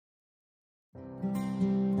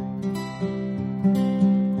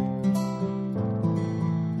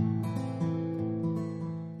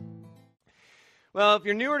Well, if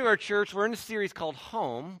you're newer to our church, we're in a series called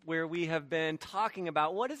Home, where we have been talking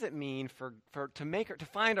about what does it mean to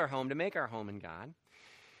find our home, to make our home in God.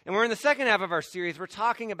 And we're in the second half of our series. We're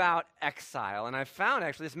talking about exile. And I've found,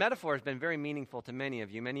 actually, this metaphor has been very meaningful to many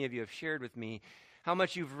of you. Many of you have shared with me how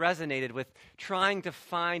much you've resonated with trying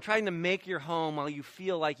to make your home while you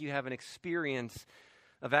feel like you have an experience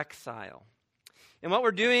of exile. And what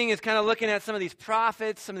we're doing is kind of looking at some of these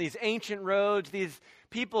prophets, some of these ancient roads, these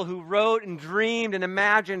people who wrote and dreamed and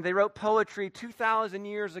imagined. They wrote poetry 2,000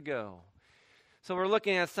 years ago. So we're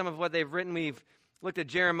looking at some of what they've written. We've looked at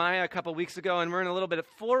Jeremiah a couple weeks ago, and we're in a little bit of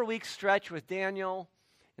 4-week stretch with Daniel.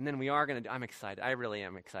 And then we are going to, I'm excited. I really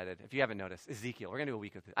am excited. If you haven't noticed, Ezekiel, we're going to do a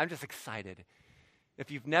week of it. I'm just excited.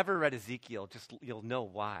 If you've never read Ezekiel, you'll know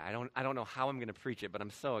why. I don't know how I'm going to preach it, but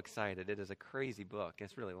I'm so excited. It is a crazy book.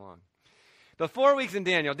 It's really long. But 4 weeks in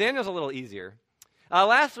Daniel. Daniel's a little easier.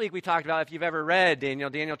 Last week we talked about, if you've ever read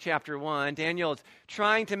Daniel chapter 1, Daniel is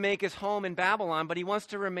trying to make his home in Babylon, but he wants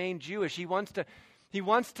to remain Jewish. He wants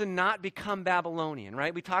to not become Babylonian,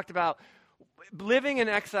 right? We talked about living in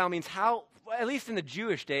exile means how, at least in the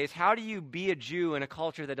Jewish days, how do you be a Jew in a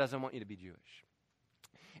culture that doesn't want you to be Jewish?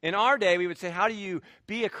 In our day, we would say, how do you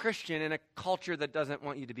be a Christian in a culture that doesn't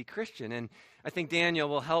want you to be Christian? And I think Daniel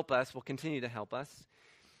will help us, will continue to help us.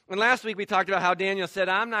 And last week we talked about how Daniel said,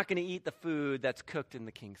 I'm not going to eat the food that's cooked in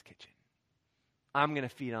the king's kitchen. I'm going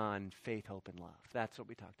to feed on faith, hope, and love. That's what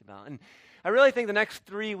we talked about. And I really think the next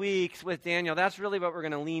 3 weeks with Daniel, that's really what we're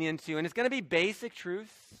going to lean into. And it's going to be basic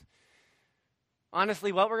truths.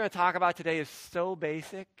 Honestly, what we're going to talk about today is so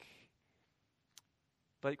basic.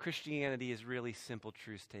 But Christianity is really simple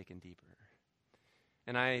truths taken deeper.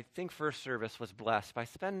 And I think First Service was blessed by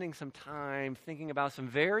spending some time thinking about some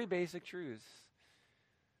very basic truths.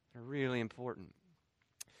 They're really important.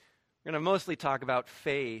 We're going to mostly talk about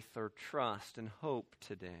faith or trust and hope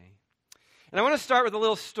today. And I want to start with a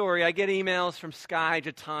little story. I get emails from Skye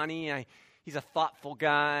Jethani. He's a thoughtful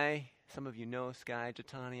guy. Some of you know Skye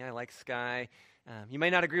Jethani. I like Skye. You may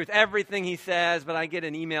not agree with everything he says, but I get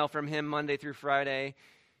an email from him Monday through Friday.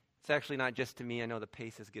 It's actually not just to me. I know the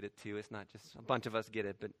Paces get it too. It's not just a bunch of us get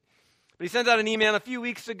it. But he sent out an email a few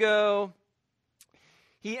weeks ago.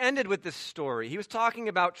 He ended with this story. He was talking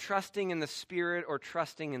about trusting in the Spirit or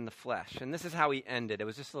trusting in the flesh. And this is how he ended. It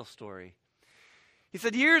was just a little story. He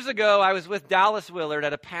said, years ago, I was with Dallas Willard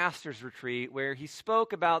at a pastor's retreat where he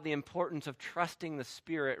spoke about the importance of trusting the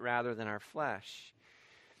Spirit rather than our flesh.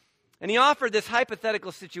 And he offered this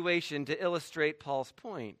hypothetical situation to illustrate Paul's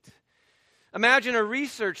point. Imagine a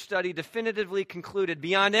research study definitively concluded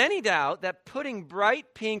beyond any doubt that putting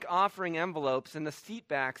bright pink offering envelopes in the seat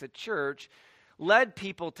backs at church led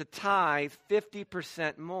people to tithe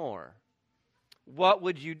 50% more. What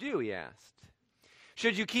would you do, he asked.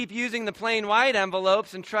 Should you keep using the plain white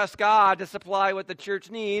envelopes and trust God to supply what the church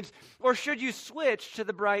needs, or should you switch to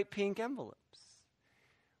the bright pink envelopes?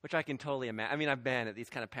 Which I can totally imagine. I mean, I've been at these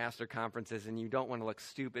kind of pastor conferences, and you don't want to look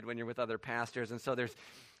stupid when you're with other pastors, and so there's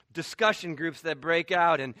discussion groups that break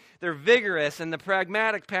out, and they're vigorous, and the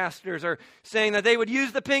pragmatic pastors are saying that they would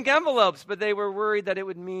use the pink envelopes, but they were worried that it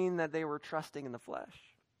would mean that they were trusting in the flesh.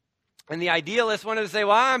 And the idealists wanted to say,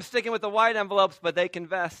 well, I'm sticking with the white envelopes, but they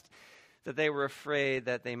confessed that they were afraid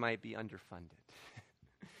that they might be underfunded.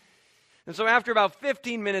 And so after about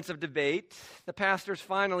 15 minutes of debate, the pastors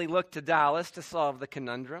finally looked to Dallas to solve the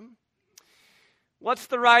conundrum. What's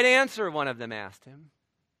the right answer? One of them asked him.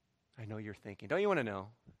 I know you're thinking, don't you want to know?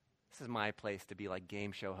 This is my place to be like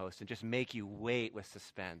game show host and just make you wait with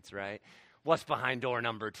suspense, right? What's behind door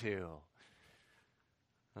number 2?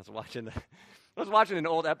 I was watching an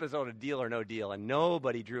old episode of Deal or No Deal, and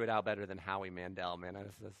nobody drew it out better than Howie Mandel, man.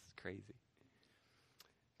 That's crazy.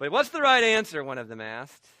 But what's the right answer, one of them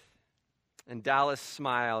asked. And Dallas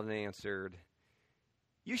smiled and answered,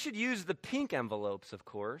 you should use the pink envelopes, of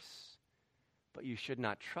course, but you should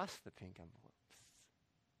not trust the pink envelopes.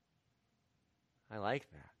 I like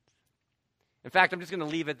that. In fact, I'm just going to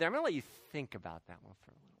leave it there. I'm going to let you think about that one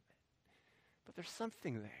for a little bit. But there's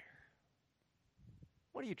something there.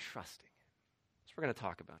 What are you trusting in? That's what we're going to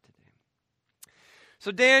talk about today.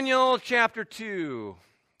 So Daniel chapter 2,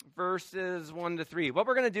 verses 1 to 3. What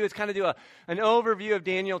we're going to do is kind of do an overview of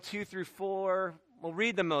Daniel 2 through 4. We'll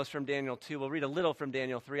read the most from Daniel 2. We'll read a little from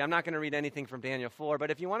Daniel 3. I'm not going to read anything from Daniel 4,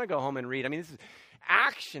 but if you want to go home and read, this is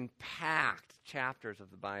action-packed chapters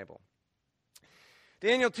of the Bible.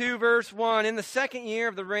 Daniel 2, verse 1, in the second year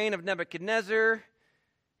of the reign of Nebuchadnezzar,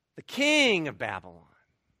 the king of Babylon,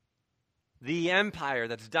 the empire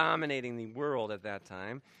that's dominating the world at that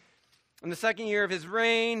time, in the second year of his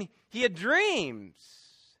reign, he had dreams,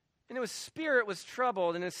 and his spirit was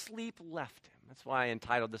troubled, and his sleep left him. That's why I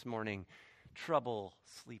entitled this morning, trouble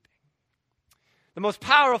sleeping. The most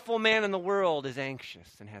powerful man in the world is anxious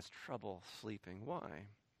and has trouble sleeping. Why?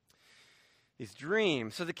 These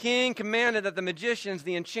dreams. So the king commanded that the magicians,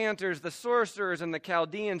 the enchanters, the sorcerers, and the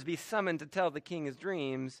Chaldeans be summoned to tell the king his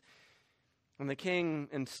dreams. And the king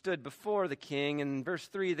stood before the king. In verse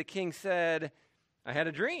 3, the king said, I had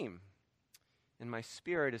a dream, and my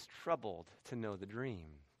spirit is troubled to know the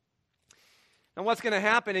dream. Now what's going to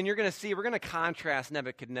happen, and you're going to see, we're going to contrast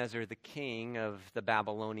Nebuchadnezzar, the king of the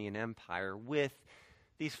Babylonian Empire, with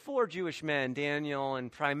these four Jewish men, Daniel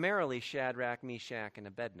and primarily Shadrach, Meshach, and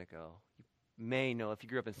Abednego. You may know, if you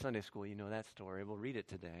grew up in Sunday school, you know that story. We'll read it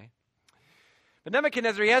today. But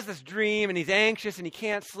Nebuchadnezzar, he has this dream, and he's anxious, and he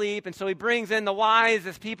can't sleep, and so he brings in the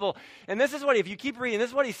wisest people. And this is what, if you keep reading, this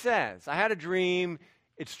is what he says. I had a dream.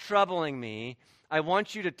 It's troubling me. I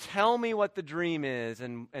want you to tell me what the dream is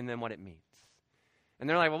and then what it means. And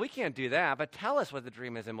they're like, well, we can't do that, but tell us what the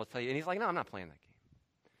dream is, and we'll tell you. And he's like, no, I'm not playing that game.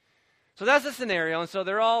 So that's the scenario, and so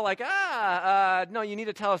they're all like, no, you need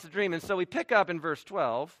to tell us the dream. And so we pick up in verse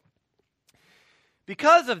 12.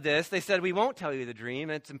 Because of this, they said, we won't tell you the dream.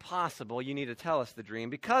 It's impossible. You need to tell us the dream.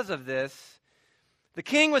 Because of this, the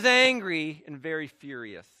king was angry and very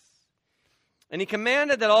furious. And he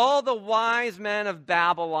commanded that all the wise men of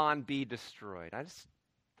Babylon be destroyed. Is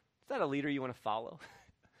that a leader you want to follow?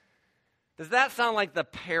 Does that sound like the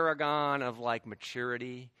paragon of like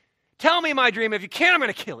maturity? Tell me my dream. If you can't, I'm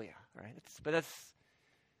going to kill you. Right? But that's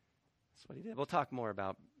what he did. We'll talk more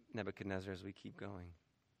about Nebuchadnezzar as we keep going.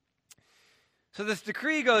 So this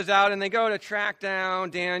decree goes out, and they go to track down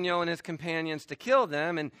Daniel and his companions to kill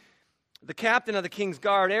them. And the captain of the king's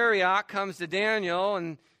guard, Arioch, comes to Daniel,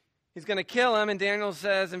 and he's going to kill him. And Daniel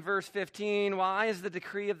says in verse 15, why is the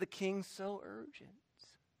decree of the king so urgent?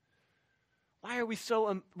 Why are we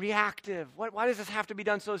so reactive? Why does this have to be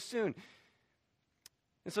done so soon?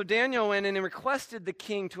 And so Daniel went in and requested the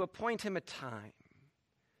king to appoint him a time.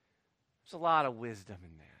 There's a lot of wisdom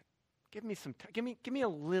in that. Give me some time. Give me a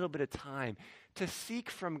little bit of time to seek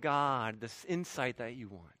from God this insight that you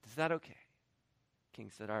want. Is that okay?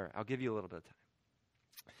 King said, all right, I'll give you a little bit of time.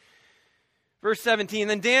 Verse 17,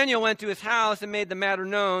 then Daniel went to his house and made the matter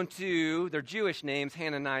known to their Jewish names,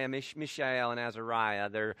 Hananiah, Mishael, and Azariah.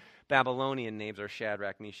 Their Babylonian names are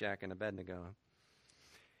Shadrach, Meshach, and Abednego.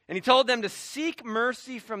 And he told them to seek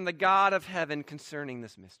mercy from the God of heaven concerning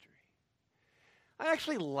this mystery. I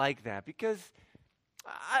actually like that because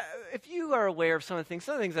if you are aware of some of the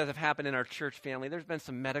things that have happened in our church family, there's been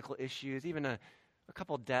some medical issues, even a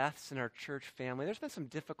couple deaths in our church family. There's been some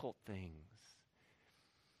difficult things.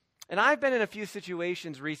 And I've been in a few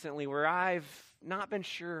situations recently where I've not been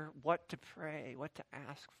sure what to pray, what to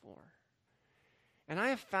ask for. And I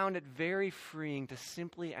have found it very freeing to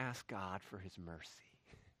simply ask God for his mercy.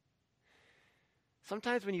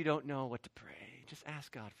 Sometimes when you don't know what to pray, just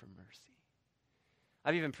ask God for mercy.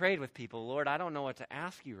 I've even prayed with people, Lord, I don't know what to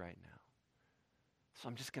ask you right now, so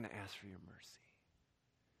I'm just going to ask for your mercy.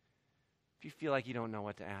 If you feel like you don't know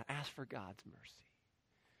what to ask for God's mercy.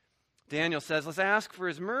 Daniel says, let's ask for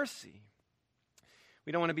his mercy.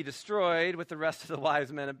 We don't want to be destroyed with the rest of the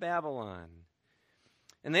wise men of Babylon.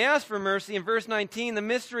 And they asked for mercy. In verse 19, the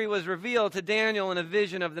mystery was revealed to Daniel in a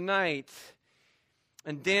vision of the night.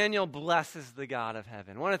 And Daniel blesses the God of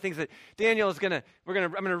heaven. One of the things that Daniel is I'm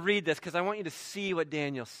going to read this because I want you to see what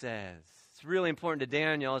Daniel says. It's really important to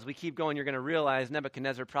Daniel. As we keep going, you're going to realize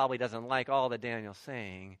Nebuchadnezzar probably doesn't like all that Daniel's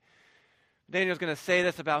saying. Daniel's going to say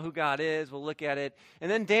this about who God is. We'll look at it.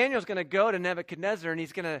 And then Daniel's going to go to Nebuchadnezzar, and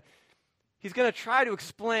he's going to try to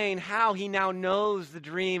explain how he now knows the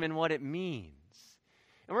dream and what it means.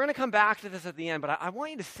 And we're going to come back to this at the end, but I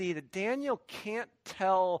want you to see that Daniel can't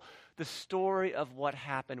tell the story of what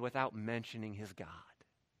happened without mentioning his God.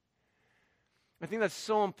 I think that's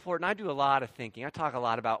so important. I do a lot of thinking. I talk a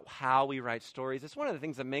lot about how we write stories. It's one of the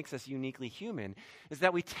things that makes us uniquely human, is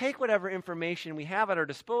that we take whatever information we have at our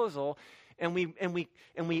disposal and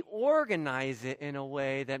we organize it in a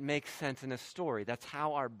way that makes sense in a story. That's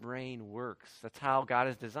how our brain works. That's how God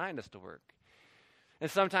has designed us to work. And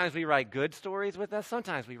sometimes we write good stories with us.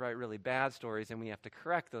 Sometimes we write really bad stories, and we have to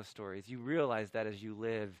correct those stories. You realize that as you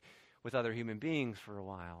live with other human beings for a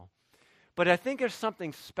while. But I think there's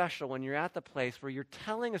something special when you're at the place where you're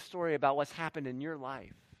telling a story about what's happened in your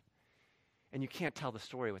life, and you can't tell the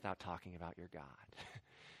story without talking about your God.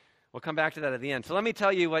 We'll come back to that at the end. So let me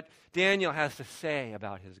tell you what Daniel has to say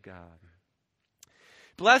about his God.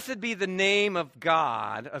 Blessed be the name of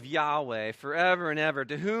God, of Yahweh, forever and ever,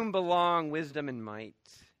 to whom belong wisdom and might.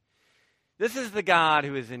 This is the God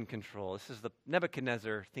who is in control.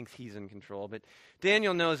 Nebuchadnezzar thinks he's in control, but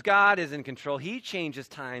Daniel knows God is in control. He changes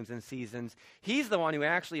times and seasons. He's the one who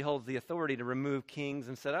actually holds the authority to remove kings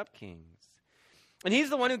and set up kings. And he's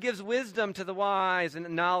the one who gives wisdom to the wise and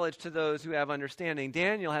knowledge to those who have understanding.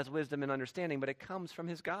 Daniel has wisdom and understanding, but it comes from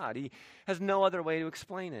his God. He has no other way to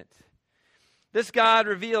explain it. This God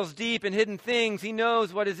reveals deep and hidden things. He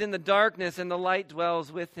knows what is in the darkness, and the light dwells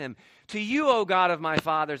with him. To you, O God of my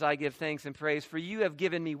fathers, I give thanks and praise, for you have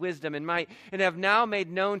given me wisdom and might, and have now made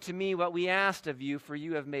known to me what we asked of you, for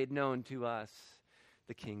you have made known to us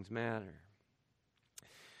the king's matter.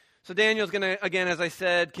 So Daniel's going to, again, as I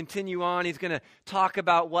said, continue on. He's going to talk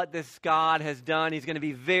about what this God has done. He's going to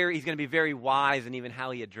be very wise in even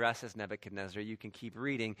how he addresses Nebuchadnezzar. You can keep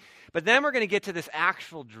reading. But then we're going to get to this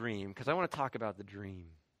actual dream, because I want to talk about the dream.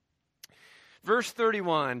 Verse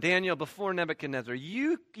 31, Daniel before Nebuchadnezzar,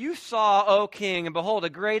 you saw, O king, and behold,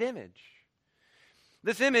 a great image.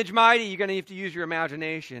 This image, mighty, you're going to have to use your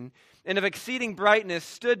imagination, and of exceeding brightness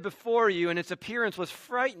stood before you, and its appearance was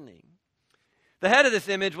frightening. The head of this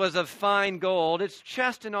image was of fine gold, its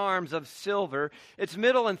chest and arms of silver, its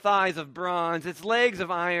middle and thighs of bronze, its legs of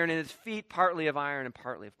iron, and its feet partly of iron and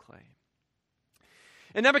partly of clay.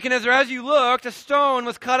 And Nebuchadnezzar, as you looked, a stone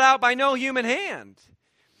was cut out by no human hand,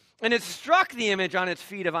 and it struck the image on its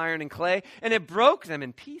feet of iron and clay, and it broke them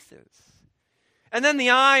in pieces. And then the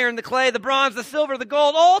iron, the clay, the bronze, the silver, the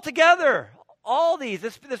gold, all together, all these,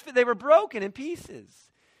 they were broken in pieces.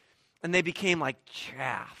 And they became like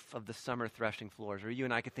chaff of the summer threshing floors, or you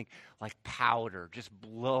and I could think like powder just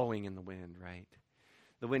blowing in the wind, right?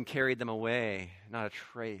 The wind carried them away, not a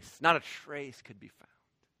trace could be found.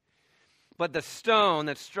 But the stone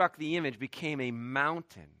that struck the image became a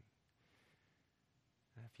mountain.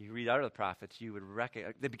 If you read out of the prophets, you would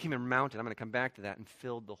recognize, they became a mountain, I'm going to come back to that, and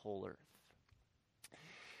filled the whole earth.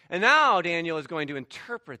 And now Daniel is going to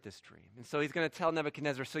interpret this dream. And so he's going to tell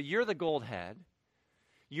Nebuchadnezzar, so you're the gold head.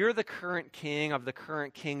 You're the current king of the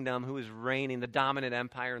current kingdom who is reigning, the dominant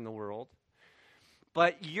empire in the world.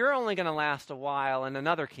 But you're only going to last a while, and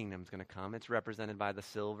another kingdom's going to come. It's represented by the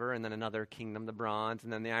silver, and then another kingdom, the bronze,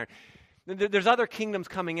 and then the iron. There's other kingdoms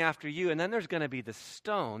coming after you, and then there's going to be the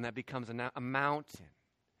stone that becomes a mountain.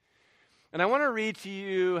 And I want to read to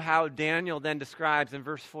you how Daniel then describes in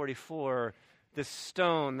verse 44 this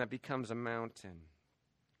stone that becomes a mountain.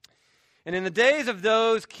 And in the days of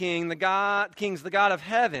those kings, the God of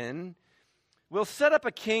heaven, will set up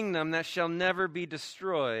a kingdom that shall never be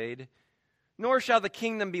destroyed, nor shall the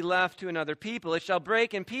kingdom be left to another people. It shall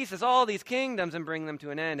break in pieces all these kingdoms and bring them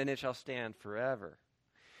to an end, and it shall stand forever.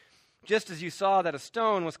 Just as you saw that a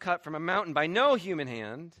stone was cut from a mountain by no human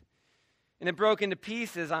hand, and it broke into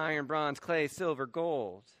pieces iron, bronze, clay, silver,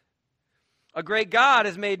 gold. A great God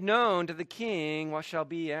has made known to the king what shall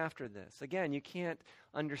be after this. Again, you can't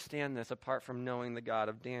understand this apart from knowing the God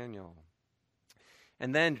of Daniel.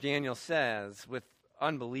 And then Daniel says with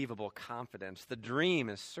unbelievable confidence, the dream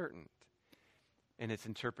is certain and its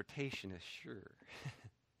interpretation is sure.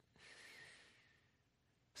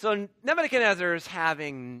 So Nebuchadnezzar is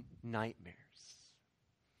having nightmares.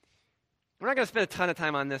 We're not going to spend a ton of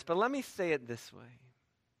time on this, but let me say it this way.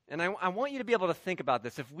 And I want you to be able to think about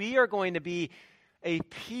this. If we are going to be a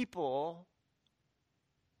people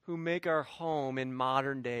who make our home in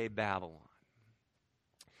modern-day Babylon,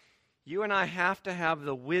 you and I have to have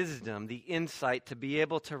the wisdom, the insight to be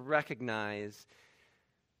able to recognize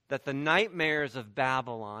that the nightmares of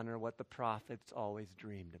Babylon are what the prophets always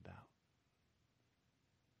dreamed about.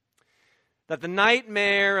 That the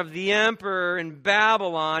nightmare of the emperor in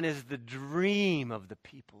Babylon is the dream of the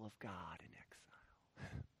people of God in exile.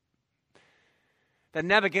 That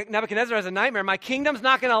Nebuchadnezzar has a nightmare. My kingdom's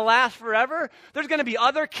not going to last forever. There's going to be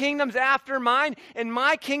other kingdoms after mine, and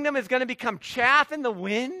my kingdom is going to become chaff in the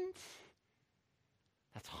wind.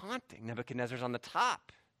 That's haunting. Nebuchadnezzar's on the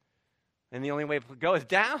top, and the only way to go is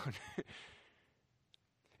down.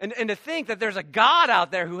 And to think that there's a God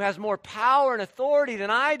out there who has more power and authority than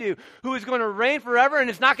I do, who is going to reign forever, and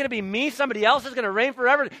it's not going to be me, somebody else is going to reign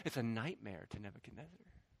forever. It's a nightmare to Nebuchadnezzar.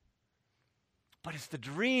 But it's the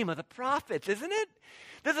dream of the prophets, isn't it?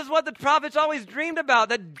 This is what the prophets always dreamed about,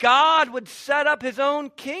 that God would set up his own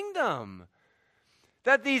kingdom.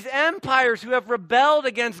 That these empires who have rebelled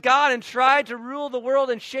against God and tried to rule the world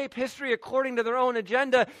and shape history according to their own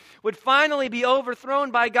agenda would finally be overthrown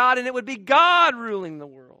by God, and it would be God ruling the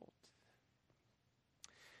world.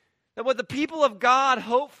 That what the people of God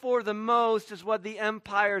hope for the most is what the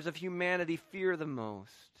empires of humanity fear the most.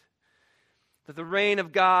 that the reign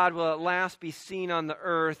of God will at last be seen on the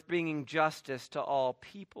earth, bringing justice to all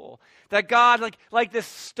people. That God, like this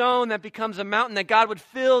stone that becomes a mountain, that God would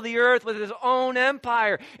fill the earth with his own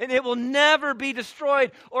empire, and it will never be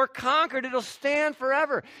destroyed or conquered. It'll stand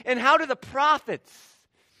forever. And how do the prophets,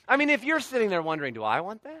 I mean, if you're sitting there wondering, do I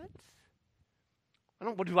want that?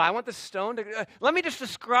 Do I want the stone to... let me just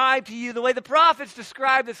describe to you the way the prophets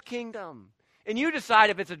describe this kingdom. And you decide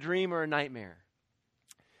if it's a dream or a nightmare.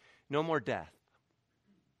 No more death.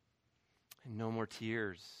 And no more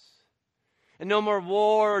tears. And no more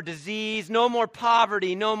war or disease. No more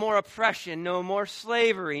poverty. No more oppression. No more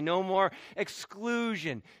slavery. No more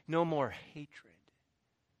exclusion. No more hatred.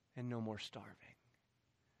 And no more starving.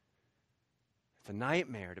 It's a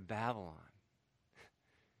nightmare to Babylon.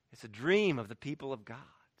 It's a dream of the people of God.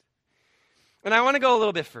 And I want to go a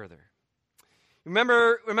little bit further.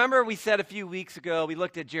 Remember we said a few weeks ago, we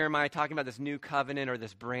looked at Jeremiah talking about this new covenant or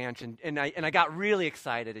this branch, and I got really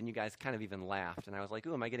excited, and you guys kind of even laughed. And I was like,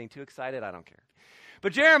 ooh, am I getting too excited? I don't care.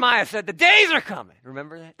 But Jeremiah said, the days are coming.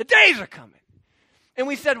 Remember that? The days are coming. And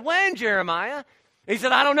we said, when, Jeremiah? He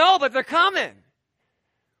said, I don't know, but they're coming.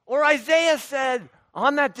 Or Isaiah said,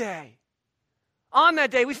 on that day. On that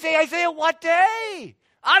day. We say, Isaiah, what day?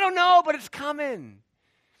 I don't know, but it's coming.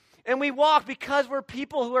 And we walk, because we're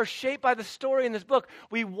people who are shaped by the story in this book,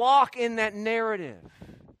 we walk in that narrative.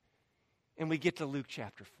 And we get to Luke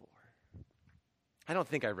chapter 4. I don't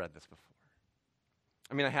think I read this before.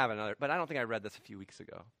 I mean, I have another, but I don't think I read this a few weeks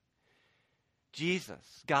ago.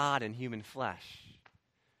 Jesus, God in human flesh,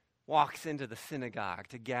 walks into the synagogue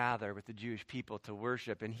to gather with the Jewish people to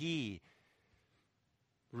worship, and he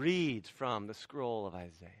reads from the scroll of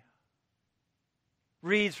Isaiah.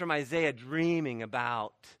 Reads from Isaiah dreaming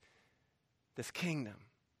about this kingdom,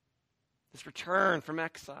 this return from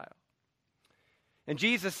exile. And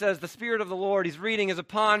Jesus says, the Spirit of the Lord, he's reading, is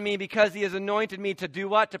upon me because he has anointed me to do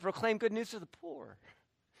what? To proclaim good news to the poor.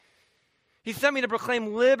 He sent me to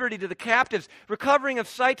proclaim liberty to the captives, recovering of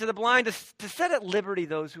sight to the blind, to set at liberty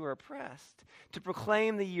those who are oppressed, to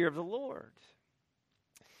proclaim the year of the Lord.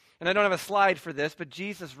 And I don't have a slide for this, but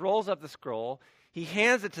Jesus rolls up the scroll. He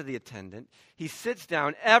hands it to the attendant. He sits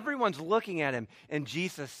down. Everyone's looking at him. And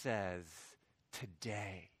Jesus says,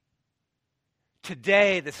 today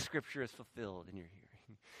the scripture is fulfilled in your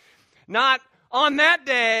hearing. Not on that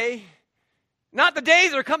day. Not the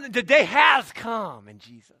days are coming. The day has come in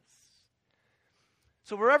Jesus.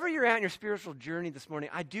 So wherever you're at in your spiritual journey this morning,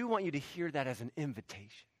 I do want you to hear that as an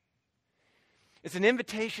invitation. It's an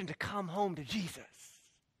invitation to come home to Jesus.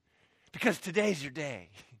 Because today's your day.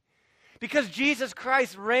 Because Jesus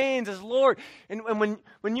Christ reigns as Lord. And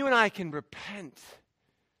when you and I can repent,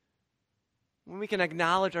 when we can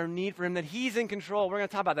acknowledge our need for him, that he's in control. We're going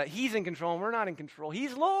to talk about that. He's in control and we're not in control.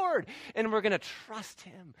 He's Lord. And we're going to trust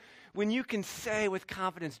him. When you can say with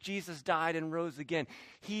confidence, Jesus died and rose again.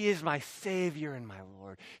 He is my Savior and my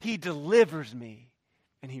Lord. He delivers me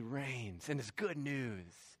and he reigns. And it's good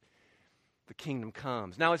news. The kingdom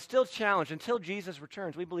comes. Now, it's still challenged. Until Jesus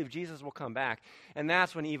returns, we believe Jesus will come back, and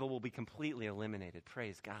that's when evil will be completely eliminated.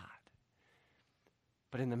 Praise God.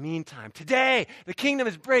 But in the meantime, today, the kingdom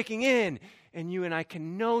is breaking in, and you and I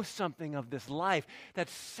can know something of this life that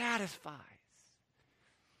satisfies.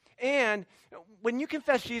 And when you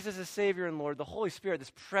confess Jesus as Savior and Lord, the Holy Spirit,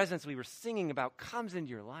 this presence we were singing about, comes into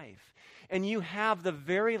your life, and you have the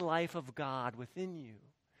very life of God within you.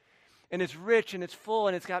 And it's rich and it's full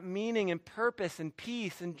and it's got meaning and purpose and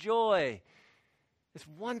peace and joy. It's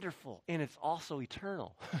wonderful and it's also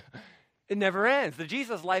eternal. It never ends. The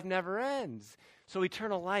Jesus life never ends. So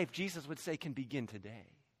eternal life, Jesus would say, can begin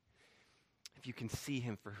today. If you can see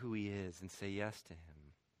him for who he is and say yes to him.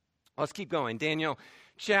 Let's keep going. Daniel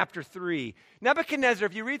chapter 3. Nebuchadnezzar,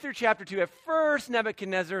 if you read through chapter 2, at first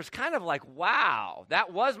Nebuchadnezzar is kind of like, wow,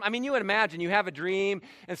 you would imagine you have a dream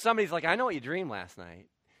and somebody's like, I know what you dreamed last night.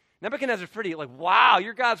 Nebuchadnezzar's pretty, like, wow,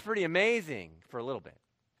 your God's pretty amazing for a little bit.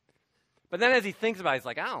 But then as he thinks about it, he's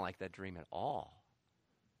like, I don't like that dream at all.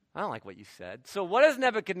 I don't like what you said. So what does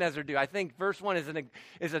Nebuchadnezzar do? I think verse 1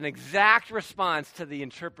 is an exact response to the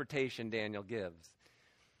interpretation Daniel gives.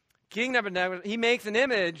 King Nebuchadnezzar, he makes an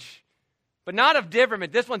image, but not of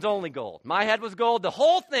diverment. This one's only gold. My head was gold. The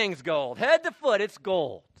whole thing's gold. Head to foot, it's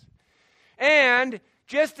gold. And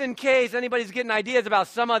just in case anybody's getting ideas about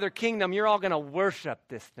some other kingdom, you're all going to worship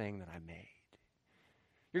this thing that I made.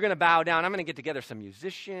 You're going to bow down. I'm going to get together some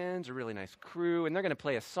musicians, a really nice crew, and they're going to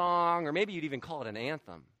play a song, or maybe you'd even call it an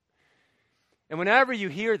anthem. And whenever you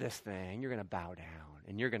hear this thing, you're going to bow down,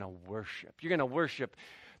 and you're going to worship. You're going to worship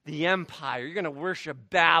the empire. You're going to worship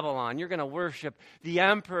Babylon. You're going to worship the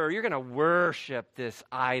emperor. You're going to worship this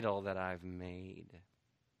idol that I've made.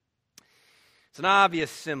 It's an obvious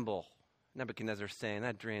symbol. Nebuchadnezzar's saying,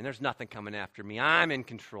 that dream, there's nothing coming after me. I'm in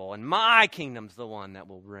control, and my kingdom's the one that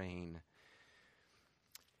will reign.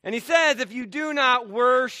 And he says, if you do not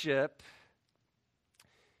worship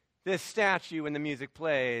this statue when the music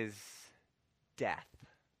plays, death.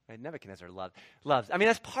 Right? Nebuchadnezzar loves. I mean,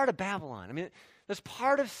 that's part of Babylon. I mean, that's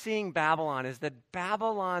part of seeing Babylon is that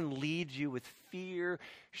Babylon leads you with fear,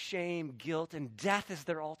 shame, guilt, and death is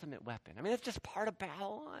their ultimate weapon. I mean, that's just part of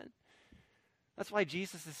Babylon. That's why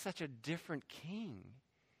Jesus is such a different king,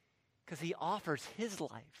 because he offers his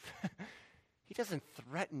life. He doesn't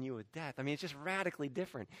threaten you with death. I mean, it's just radically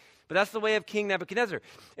different. But that's the way of King Nebuchadnezzar.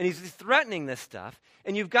 And he's threatening this stuff.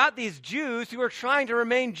 And you've got these Jews who are trying to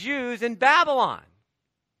remain Jews in Babylon.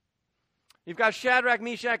 You've got Shadrach,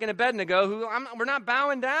 Meshach, and Abednego who we're not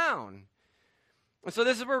bowing down. And so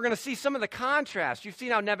this is where we're going to see some of the contrast. You've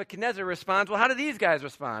seen how Nebuchadnezzar responds. Well, how do these guys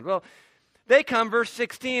respond? Well, they come, verse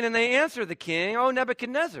 16, and they answer the king, "O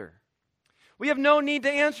Nebuchadnezzar, we have no need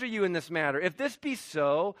to answer you in this matter. If this be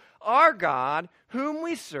so, our God, whom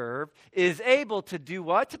we serve, is able to do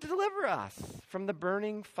what? To deliver us from the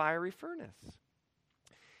burning fiery furnace.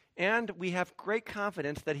 And we have great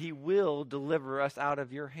confidence that he will deliver us out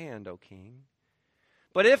of your hand, O king.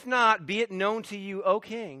 But if not, be it known to you, O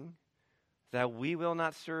king, that we will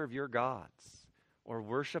not serve your gods or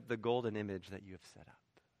worship the golden image that you have set up."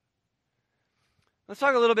 Let's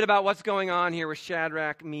talk a little bit about what's going on here with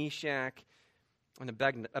Shadrach, Meshach, and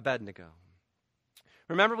Abednego.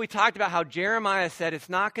 Remember, we talked about how Jeremiah said it's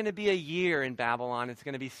not going to be a year in Babylon, it's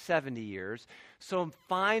going to be 70 years. So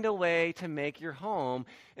find a way to make your home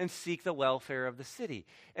and seek the welfare of the city.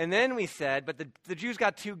 And then we said, but the Jews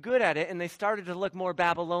got too good at it, and they started to look more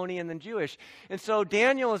Babylonian than Jewish. And so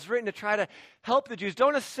Daniel is written to try to help the Jews.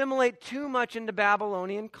 Don't assimilate too much into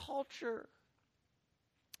Babylonian culture.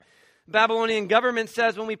 Babylonian government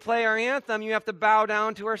says when we play our anthem, you have to bow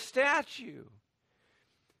down to our statue.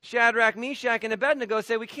 Shadrach, Meshach, and Abednego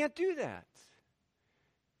say we can't do that.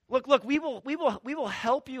 Look, we will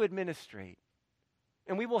help you administrate,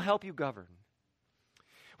 and we will help you govern.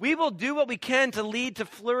 We will do what we can to lead to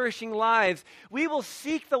flourishing lives. We will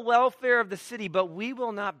seek the welfare of the city, but we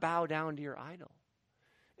will not bow down to your idol,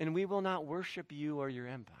 and we will not worship you or your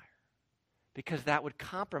empire, because that would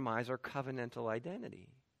compromise our covenantal identity.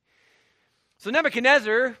 So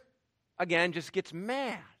Nebuchadnezzar, again, just gets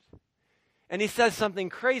mad. And he says something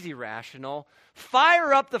crazy rational.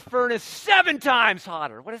 Fire up the furnace 7 times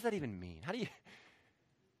hotter. What does that even mean? I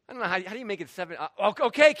don't know, how do you make it 7?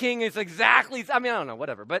 Okay, king, it's exactly, I don't know,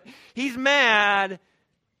 whatever. But he's mad.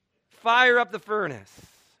 Fire up the furnace.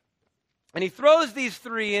 And he throws these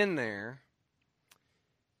 3 in there.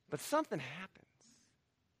 But something happens.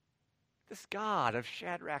 This God of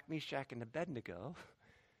Shadrach, Meshach, and Abednego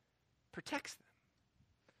protects them.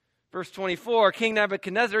 Verse 24, King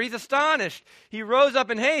Nebuchadnezzar, he's astonished. He rose up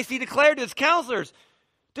in haste. He declared to his counselors,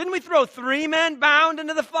 "Didn't we throw 3 men bound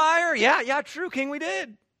into the fire?" Yeah, true, king, we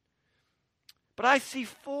did. "But I see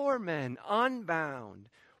 4 men unbound,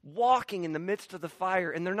 walking in the midst of the fire,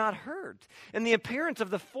 and they're not hurt. And the appearance of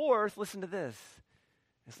the 4th," listen to this,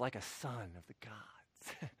 "is like a son of the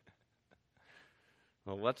gods."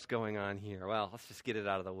 Well, what's going on here? Well, let's just get it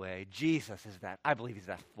out of the way. Jesus is that, I believe he's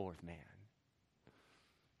that 4th man.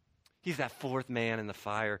 He's that 4th man in the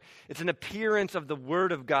fire. It's an appearance of the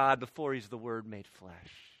Word of God before he's the Word made flesh.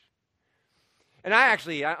 And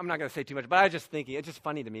I'm not going to say too much, but I was just thinking, it's just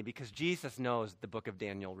funny to me because Jesus knows the book of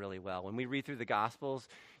Daniel really well. When we read through the Gospels,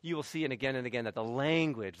 you will see it again and again that the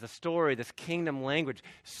language, the story, this kingdom language,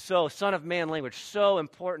 so Son of Man language, so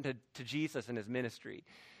important to Jesus and his ministry.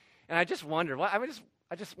 And I just wonder,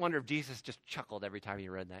 I just wonder if Jesus just chuckled every time he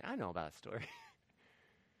read that. I know about that story.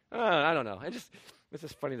 I don't know. It's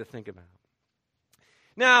just funny to think about.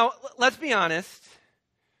 Now, let's be honest.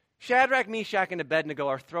 Shadrach, Meshach, and Abednego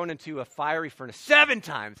are thrown into a fiery furnace 7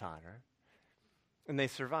 times hotter, and they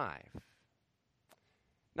survive.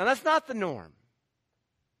 Now, that's not the norm,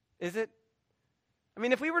 is it? I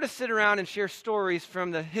mean, if we were to sit around and share stories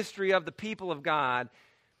from the history of the people of God,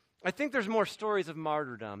 I think there's more stories of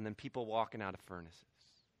martyrdom than people walking out of furnaces.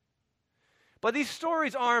 But these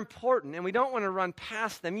stories are important, and we don't want to run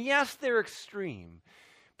past them. Yes, they're extreme.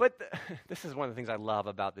 But this is one of the things I love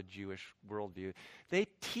about the Jewish worldview. They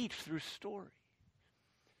teach through story.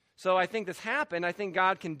 So I think this happened. I think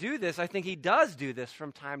God can do this. I think he does do this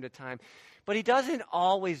from time to time. But he doesn't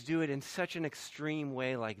always do it in such an extreme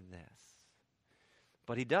way like this.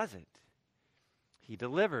 But he does it. He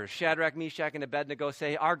delivers. Shadrach, Meshach, and Abednego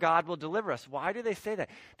say, our God will deliver us. Why do they say that?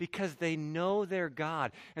 Because they know their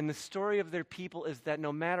God. And the story of their people is that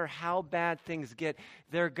no matter how bad things get,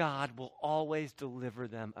 their God will always deliver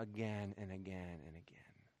them again and again and again.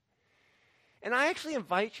 And I actually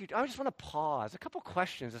invite you, I just want to pause. A couple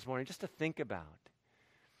questions this morning just to think about.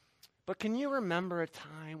 But can you remember a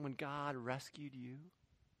time when God rescued you?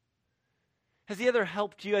 Has he ever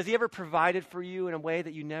helped you? Has he ever provided for you in a way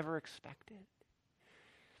that you never expected?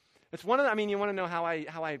 It's one of the, you want to know how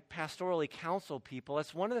I pastorally counsel people.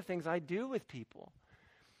 It's one of the things I do with people.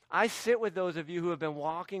 I sit with those of you who have been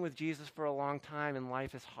walking with Jesus for a long time, and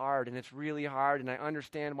life is hard, and it's really hard, and I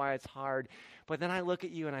understand why it's hard. But then I look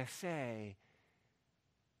at you and I say,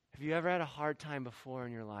 have you ever had a hard time before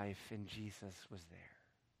in your life, and Jesus was there?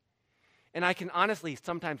 And I can honestly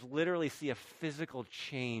sometimes literally see a physical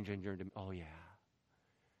change in your, oh yeah.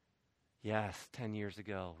 Yes, 10 years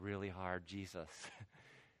ago, really hard, Jesus.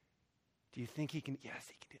 Do you think he can? Yes,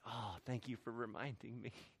 he can. Oh, thank you for reminding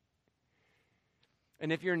me.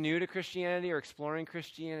 And if you're new to Christianity or exploring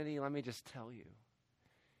Christianity, let me just tell you,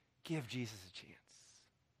 give Jesus a chance.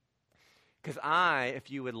 Because if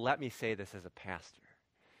you would let me say this as a pastor,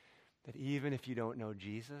 that even if you don't know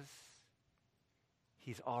Jesus,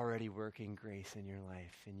 he's already working grace in your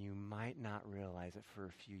life, and you might not realize it for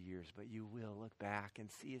a few years, but you will look back and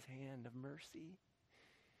see his hand of mercy,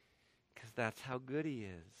 because that's how good he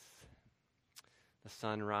is. The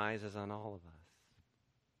sun rises on all of us.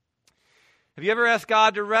 Have you ever asked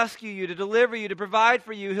God to rescue you, to deliver you, to provide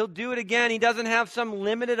for you? He'll do it again. He doesn't have some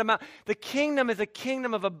limited amount. The kingdom is a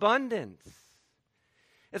kingdom of abundance.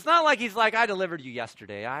 It's not like he's like, I delivered you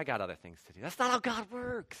yesterday. I got other things to do. That's not how God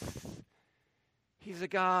works. He's a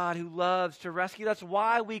God who loves to rescue. That's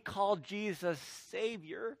why we call Jesus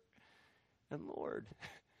Savior and Lord.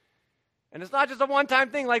 And it's not just a one-time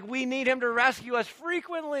thing. Like, we need him to rescue us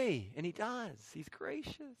frequently. And he does. He's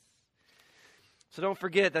gracious. So don't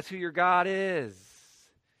forget, that's who your God is.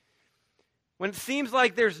 When it seems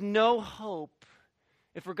like there's no hope,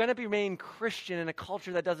 if we're going to remain Christian in a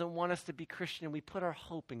culture that doesn't want us to be Christian, we put our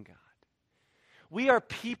hope in God. We are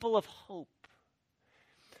people of hope.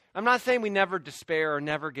 I'm not saying we never despair or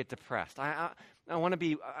never get depressed. I want to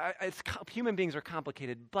be, human beings are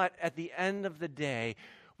complicated, but at the end of the day,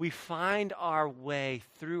 we find our way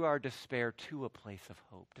through our despair to a place of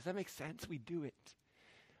hope. Does that make sense? We do it.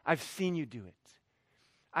 I've seen you do it.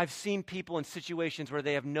 I've seen people in situations where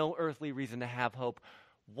they have no earthly reason to have hope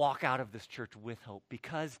walk out of this church with hope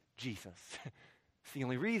because Jesus. It's the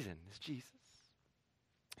only reason is Jesus.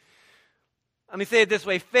 Let me say it this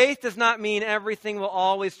way. Faith does not mean everything will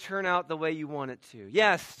always turn out the way you want it to.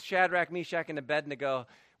 Yes, Shadrach, Meshach, and Abednego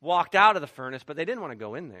walked out of the furnace, but they didn't want to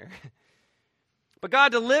go in there. But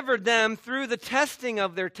God delivered them through the testing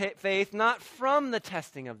of their faith, not from the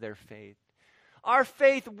testing of their faith. Our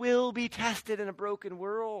faith will be tested in a broken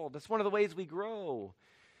world. That's one of the ways we grow.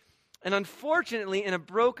 And unfortunately, in a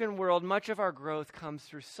broken world, much of our growth comes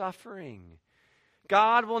through suffering.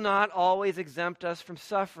 God will not always exempt us from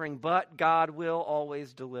suffering, but God will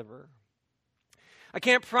always deliver. I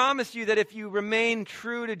can't promise you that if you remain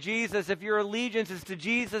true to Jesus, if your allegiance is to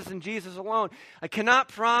Jesus and Jesus alone, I cannot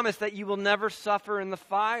promise that you will never suffer in the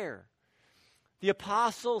fire. The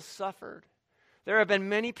apostles suffered. There have been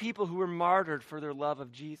many people who were martyred for their love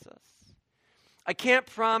of Jesus. I can't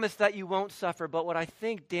promise that you won't suffer, but what I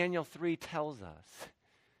think Daniel 3 tells us,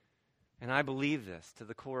 and I believe this to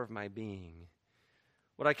the core of my being,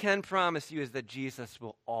 what I can promise you is that Jesus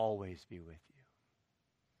will always be with you.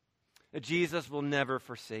 That Jesus will never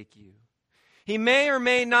forsake you. He may or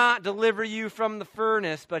may not deliver you from the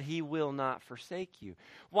furnace, but he will not forsake you.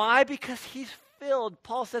 Why? Because he's filled,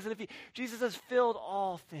 Paul says in Ephesians, Jesus has filled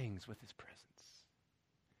all things with his presence.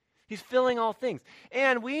 He's filling all things.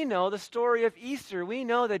 And we know the story of Easter. We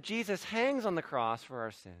know that Jesus hangs on the cross for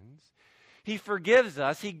our sins. He forgives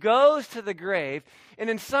us. He goes to the grave. And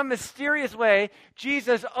in some mysterious way,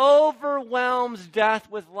 Jesus overwhelms death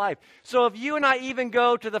with life. So if you and I even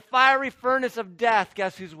go to the fiery furnace of death,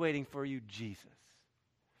 guess who's waiting for you? Jesus.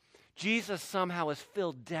 Jesus somehow has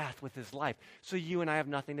filled death with his life. So you and I have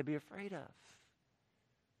nothing to be afraid of.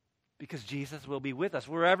 Because Jesus will be with us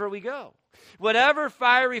wherever we go. Whatever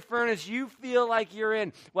fiery furnace you feel like you're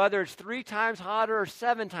in, whether it's 3 times hotter or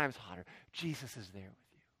 7 times hotter, Jesus is there with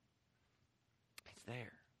you. He's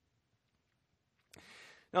there.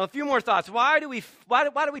 Now, a few more thoughts. Why do we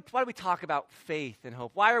talk about faith and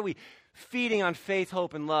hope? Why are we feeding on faith,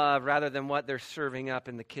 hope, and love rather than what they're serving up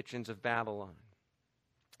in the kitchens of Babylon?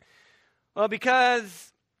 Well,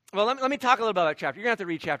 let me talk a little about that chapter. You're going to have to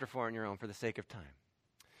read chapter 4 on your own for the sake of time.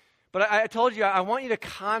 But I told you, I want you to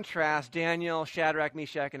contrast Daniel, Shadrach,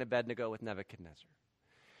 Meshach, and Abednego with Nebuchadnezzar.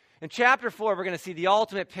 In chapter 4, we're going to see the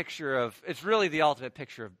ultimate picture it's really the ultimate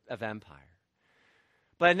picture of empire.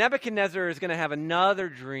 But Nebuchadnezzar is going to have another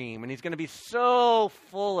dream, and he's going to be so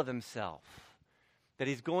full of himself that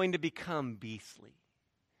he's going to become beastly.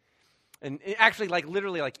 And actually,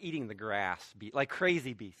 literally eating the grass, like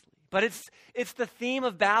crazy beastly. But it's the theme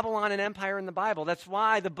of Babylon and empire in the Bible. That's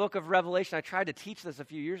why the book of Revelation, I tried to teach this a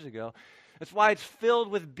few years ago, that's why it's filled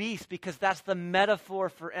with beasts, because that's the metaphor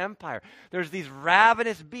for empire. There's these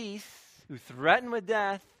ravenous beasts who threaten with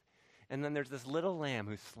death, and then there's this little lamb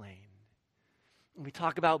who's slain. And we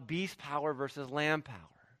talk about beast power versus lamb power.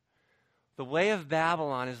 The way of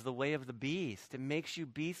Babylon is the way of the beast. It makes you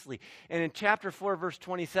beastly. And in chapter 4, verse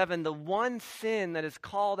 27, the one sin that is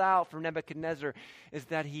called out for Nebuchadnezzar is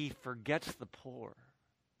that he forgets the poor,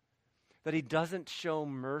 that he doesn't show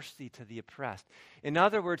mercy to the oppressed. In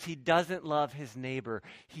other words, he doesn't love his neighbor.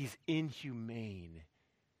 He's inhumane.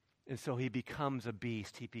 And so he becomes a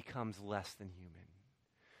beast. He becomes less than human.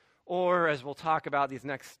 Or, as we'll talk about these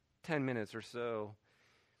next 10 minutes or so,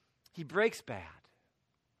 he breaks bad.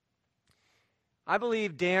 I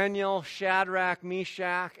believe Daniel, Shadrach,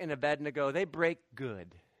 Meshach, and Abednego, they break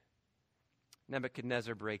good.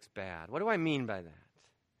 Nebuchadnezzar breaks bad. What do I mean by that?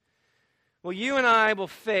 Well, you and I will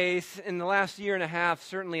face, in the last year and a half,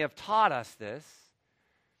 certainly have taught us this.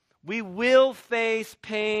 We will face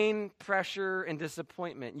pain, pressure, and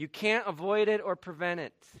disappointment. You can't avoid it or prevent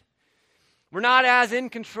it. We're not as in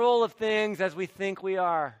control of things as we think we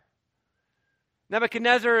are.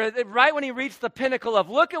 Nebuchadnezzar, right when he reached the pinnacle of,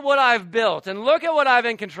 look at what I've built and look at what I've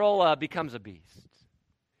in control of, becomes a beast.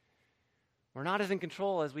 We're not as in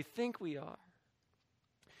control as we think we are.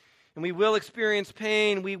 And we will experience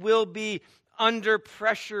pain. We will be under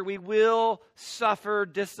pressure. We will suffer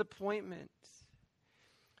disappointment.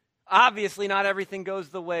 Obviously, not everything goes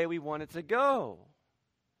the way we want it to go.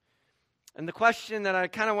 And the question that I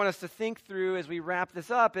kind of want us to think through as we wrap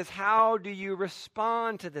this up is, how do you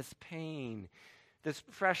respond to this pain, this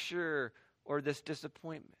pressure, or this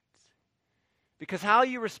disappointment? Because how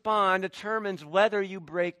you respond determines whether you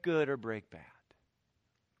break good or break bad.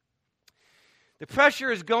 The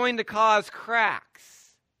pressure is going to cause cracks.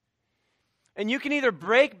 And you can either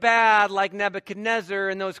break bad like Nebuchadnezzar,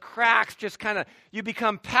 and those cracks just you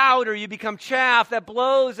become powder, you become chaff that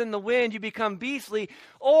blows in the wind, you become beastly,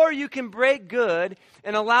 or you can break good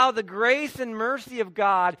and allow the grace and mercy of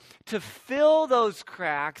God to fill those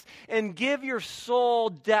cracks and give your soul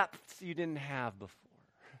depths you didn't have before.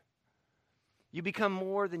 You become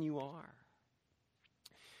more than you are.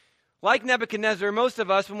 Like Nebuchadnezzar, most of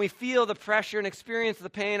us, when we feel the pressure and experience the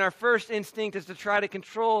pain, our first instinct is to try to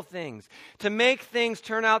control things, to make things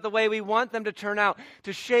turn out the way we want them to turn out,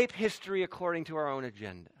 to shape history according to our own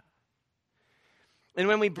agenda. And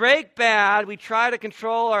when we break bad, we try to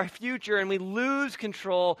control our future and we lose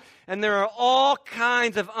control, and there are all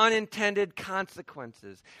kinds of unintended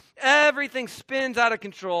consequences. Everything spins out of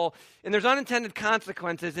control, and there's unintended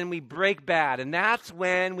consequences, and we break bad. And that's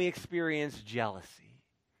when we experience jealousy,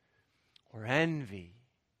 or envy,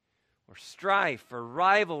 or strife, or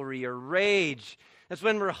rivalry, or rage. That's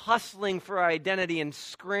when we're hustling for our identity and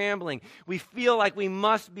scrambling. We feel like we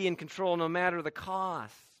must be in control no matter the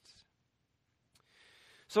cost.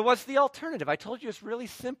 So what's the alternative? I told you it's really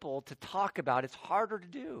simple to talk about. It's harder to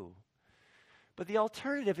do. But the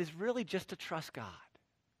alternative is really just to trust God.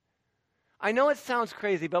 I know it sounds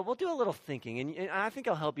crazy, but we'll do a little thinking, and I think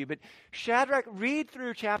I'll help you. But Shadrach, read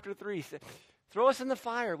through chapter 3. Throw us in the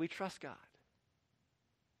fire. We trust God.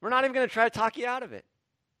 We're not even going to try to talk you out of it.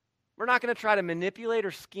 We're not going to try to manipulate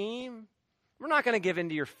or scheme. We're not going to give in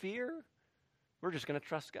to your fear. We're just going to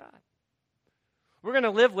trust God. We're going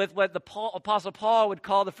to live with what the Apostle Paul would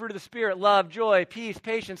call the fruit of the Spirit: love, joy, peace,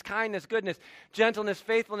 patience, kindness, goodness, gentleness,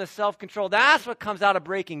 faithfulness, self-control. That's what comes out of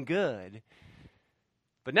breaking good.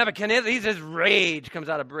 But Nebuchadnezzar, his rage comes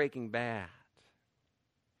out of breaking bad.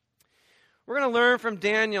 We're going to learn from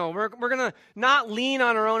Daniel. We're going to not lean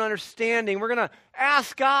on our own understanding. We're going to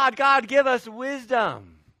ask God, God, give us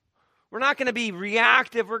wisdom. We're not going to be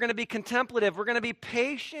reactive. We're going to be contemplative. We're going to be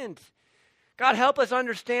patient. God, help us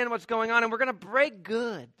understand what's going on, and we're going to break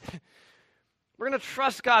good. We're going to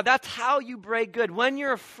trust God. That's how you break good. When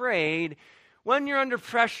you're afraid, when you're under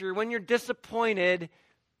pressure, when you're disappointed,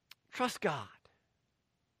 trust God.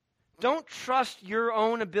 Don't trust your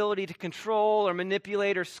own ability to control or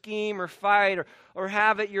manipulate or scheme or fight or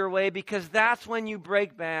have it your way, because that's when you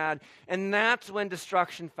break bad, and that's when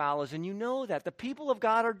destruction follows. And you know that. The people of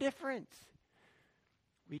God are different.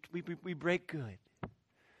 We break good.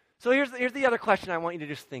 So here's the other question I want you to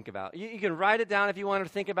just think about. You can write it down if you want to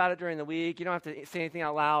think about it during the week. You don't have to say anything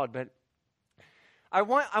out loud, but I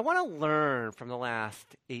want to learn from the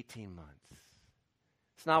last 18 months.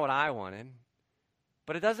 It's not what I wanted,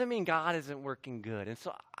 but it doesn't mean God isn't working good. And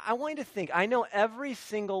so I want you to think, I know every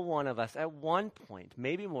single one of us at one point,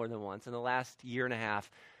 maybe more than once in the last year and a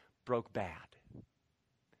half, broke bad.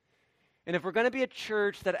 And if we're going to be a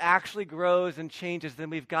church that actually grows and changes,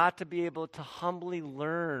 then we've got to be able to humbly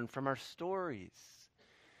learn from our stories.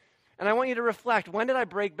 And I want you to reflect, when did I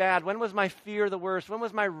break bad? When was my fear the worst? When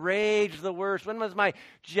was my rage the worst? When was my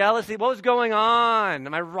jealousy? What was going on?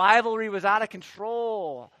 My rivalry was out of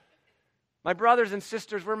control. My brothers and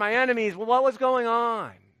sisters were my enemies. Well, what was going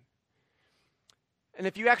on? And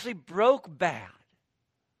if you actually broke bad,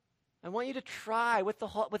 I want you to try, with the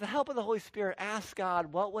help of the Holy Spirit, ask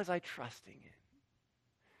God, what was I trusting in?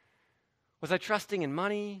 Was I trusting in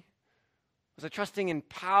money? Was I trusting in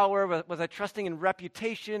power? Was I trusting in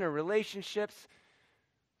reputation or relationships?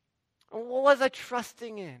 What was I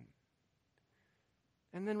trusting in?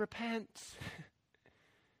 And then repent.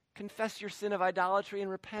 Confess your sin of idolatry and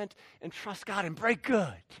repent and trust God and break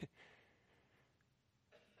good.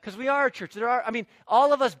 Because we are a church.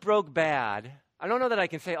 All of us broke bad. I don't know that I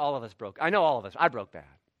can say all of us broke. I know all of us. I broke bad.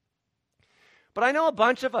 But I know a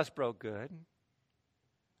bunch of us broke good.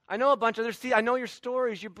 I know a bunch of others. See, I know your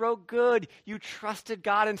stories. You broke good. You trusted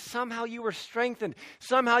God, and somehow you were strengthened.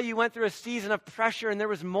 Somehow you went through a season of pressure, and there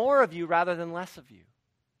was more of you rather than less of you.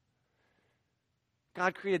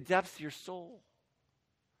 God created depths to your soul.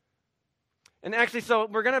 And actually, so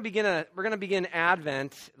we're going to begin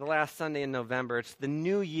Advent the last Sunday in November. It's the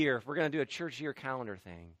new year. We're going to do a church year calendar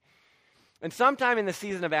thing. And sometime in the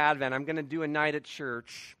season of Advent, I'm going to do a night at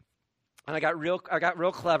church. And I got real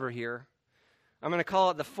clever here. I'm going to call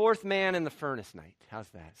it the Fourth Man in the Furnace Night. How's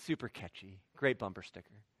that? Super catchy. Great bumper sticker.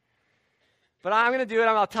 But I'm going to do it.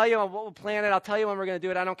 I'll tell you what we'll plan it. I'll tell you when we're going to do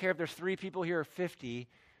it. I don't care if there's 3 people here or 50.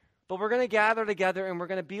 But we're going to gather together and we're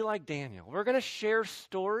going to be like Daniel. We're going to share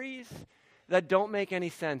stories that don't make any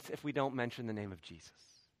sense if we don't mention the name of Jesus.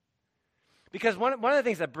 Because one of the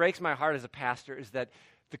things that breaks my heart as a pastor is that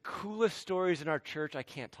the coolest stories in our church I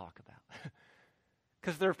can't talk about.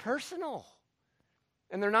 Because they're personal.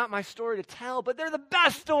 And they're not my story to tell, but they're the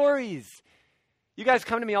best stories. You guys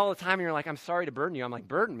come to me all the time and you're like, I'm sorry to burden you. I'm like,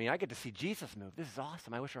 burden me? I get to see Jesus move. This is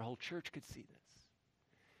awesome. I wish our whole church could see this.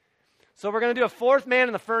 So we're going to do a Fourth Man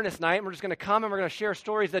in the Furnace night, and we're just going to come and we're going to share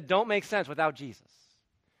stories that don't make sense without Jesus.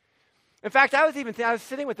 In fact, I was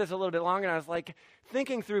sitting with this a little bit longer, and I was like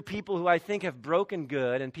thinking through people who I think have broken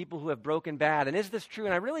good and people who have broken bad. And is this true?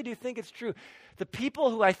 And I really do think it's true. The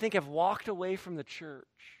people who I think have walked away from the church,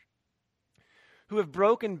 who have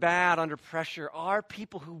broken bad under pressure, are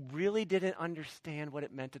people who really didn't understand what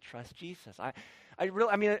it meant to trust Jesus. I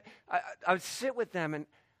would sit with them and,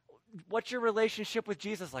 what's your relationship with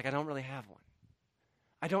Jesus like? I don't really have one.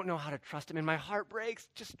 I don't know how to trust him, and my heart breaks.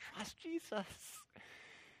 Just trust Jesus.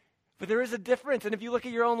 But there is a difference, and if you look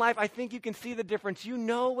at your own life, I think you can see the difference. You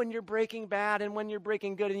know when you're breaking bad and when you're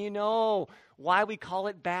breaking good, and you know why we call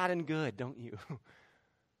it bad and good, don't you?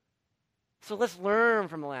 So let's learn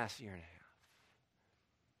from the last year and a half.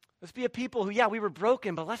 Let's be a people who, we were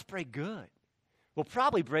broken, but let's break good. We'll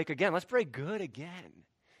probably break again. Let's break good again.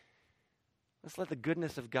 Let's let the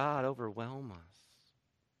goodness of God overwhelm us.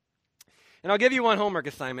 And I'll give you one homework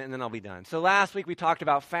assignment, and then I'll be done. So last week we talked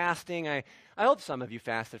about fasting. I hope some of you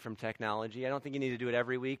fasted from technology. I don't think you need to do it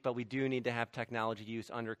every week, but we do need to have technology use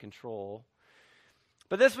under control.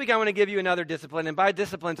 But this week I want to give you another discipline. And by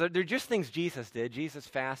disciplines, they're just things Jesus did. Jesus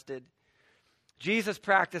fasted. Jesus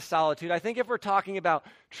practiced solitude. I think if we're talking about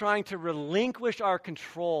trying to relinquish our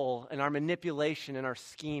control and our manipulation and our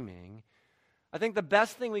scheming, I think the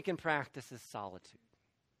best thing we can practice is solitude.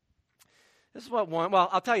 This is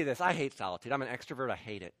I'll tell you this. I hate solitude. I'm an extrovert. I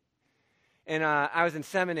hate it. And I was in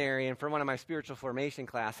seminary, and for one of my spiritual formation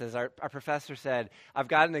classes, our professor said, I've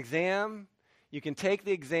got an exam. You can take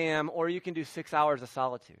the exam, or you can do 6 hours of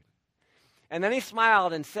solitude. And then he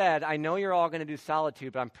smiled and said, I know you're all going to do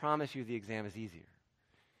solitude, but I promise you the exam is easier.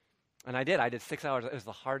 And I did. I did 6 hours. It was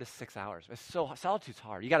the hardest 6 hours. Solitude's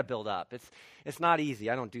hard. You got to build up. It's not easy.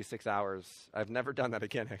 I don't do 6 hours. I've never done that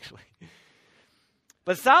again, actually.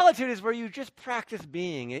 But solitude is where you just practice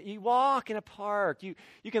being. You walk in a park. You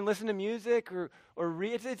can listen to music or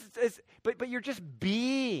read. But you're just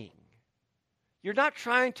being. You're not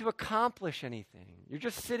trying to accomplish anything. You're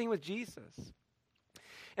just sitting with Jesus.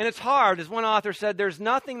 And it's hard. As one author said, there's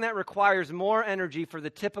nothing that requires more energy for the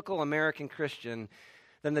typical American Christian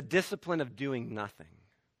than the discipline of doing nothing.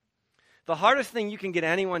 The hardest thing you can get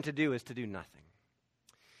anyone to do is to do nothing.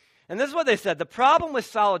 And this is what they said. The problem with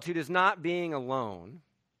solitude is not being alone.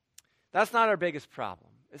 That's not our biggest problem.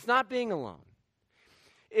 It's not being alone.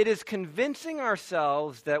 It is convincing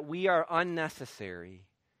ourselves that we are unnecessary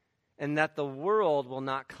and that the world will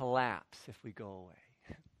not collapse if we go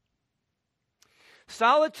away.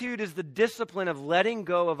 Solitude is the discipline of letting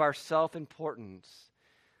go of our self-importance,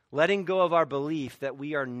 letting go of our belief that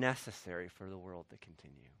we are necessary for the world to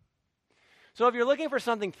continue. So if you're looking for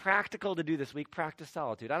something practical to do this week, practice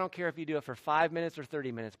solitude. I don't care if you do it for 5 minutes or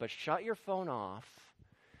 30 minutes, but shut your phone off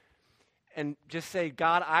and just say,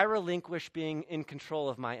 God, I relinquish being in control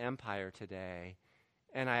of my empire today,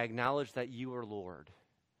 and I acknowledge that you are Lord.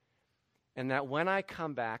 And that when I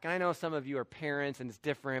come back, and I know some of you are parents and it's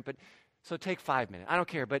different, but so take 5 minutes. I don't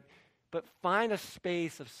care, but find a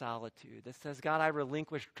space of solitude that says, God, I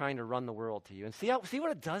relinquish trying to run the world to you. And see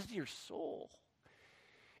what it does to your soul.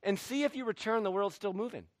 And see if you return, the world's still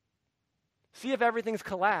moving. See if everything's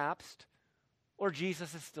collapsed or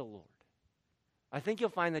Jesus is still Lord. I think you'll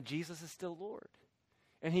find that Jesus is still Lord.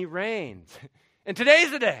 And he reigns. And today's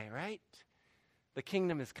the day, right? The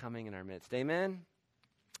kingdom is coming in our midst. Amen?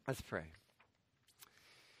 Let's pray.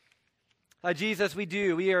 Jesus,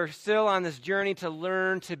 we are still on this journey to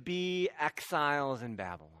learn to be exiles in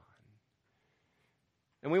Babylon.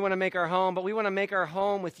 And we want to make our home, but we want to make our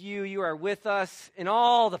home with you. You are with us in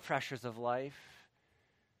all the pressures of life.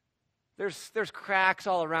 There's cracks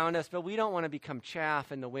all around us, but we don't want to become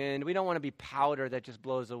chaff in the wind. We don't want to be powder that just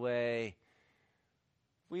blows away.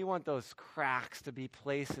 We want those cracks to be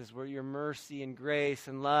places where your mercy and grace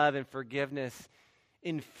and love and forgiveness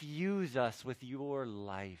infuse us with your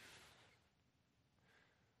life.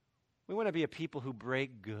 We want to be a people who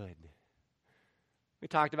break good. We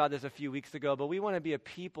talked about this a few weeks ago, but we want to be a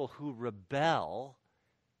people who rebel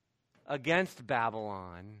against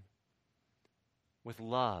Babylon with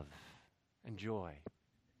love and joy,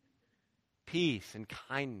 peace and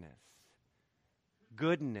kindness,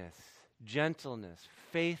 goodness, gentleness,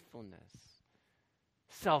 faithfulness,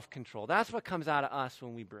 self-control. That's what comes out of us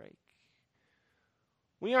when we break.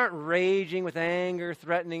 We aren't raging with anger,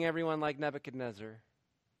 threatening everyone like Nebuchadnezzar.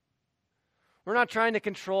 We're not trying to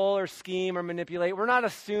control or scheme or manipulate. We're not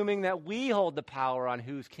assuming that we hold the power on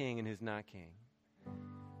who's king and who's not king.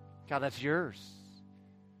 God, that's yours.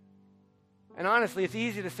 And honestly, it's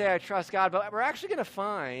easy to say I trust God, but we're actually going to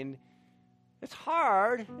find it's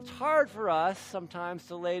hard. It's hard for us sometimes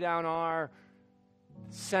to lay down our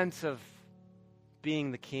sense of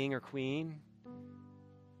being the king or queen.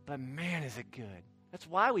 But man, is it good. That's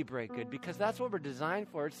why we break good, because that's what we're designed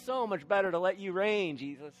for. It's so much better to let you reign,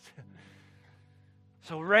 Jesus.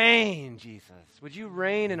 So reign, Jesus. Would you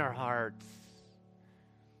reign in our hearts?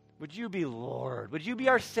 Would you be Lord? Would you be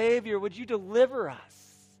our Savior? Would you deliver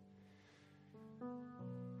us?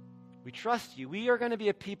 We trust you. We are going to be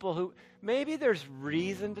a people who maybe there's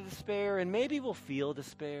reason to despair, and maybe we'll feel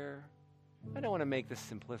despair. I don't want to make this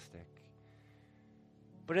simplistic.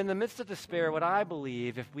 But in the midst of despair, what I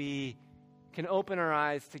believe, if we can open our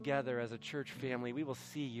eyes together as a church family, we will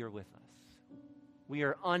see you're with us. We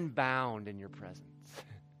are unbound in your presence.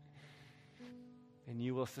 And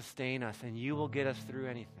you will sustain us, and you will get us through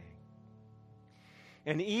anything.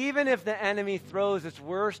 And even if the enemy throws its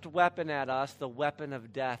worst weapon at us, the weapon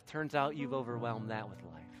of death, turns out you've overwhelmed that with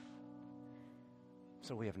life.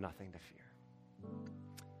 So we have nothing to fear.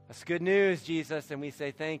 That's good news, Jesus, and we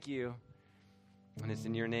say thank you. And it's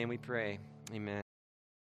in your name we pray. Amen.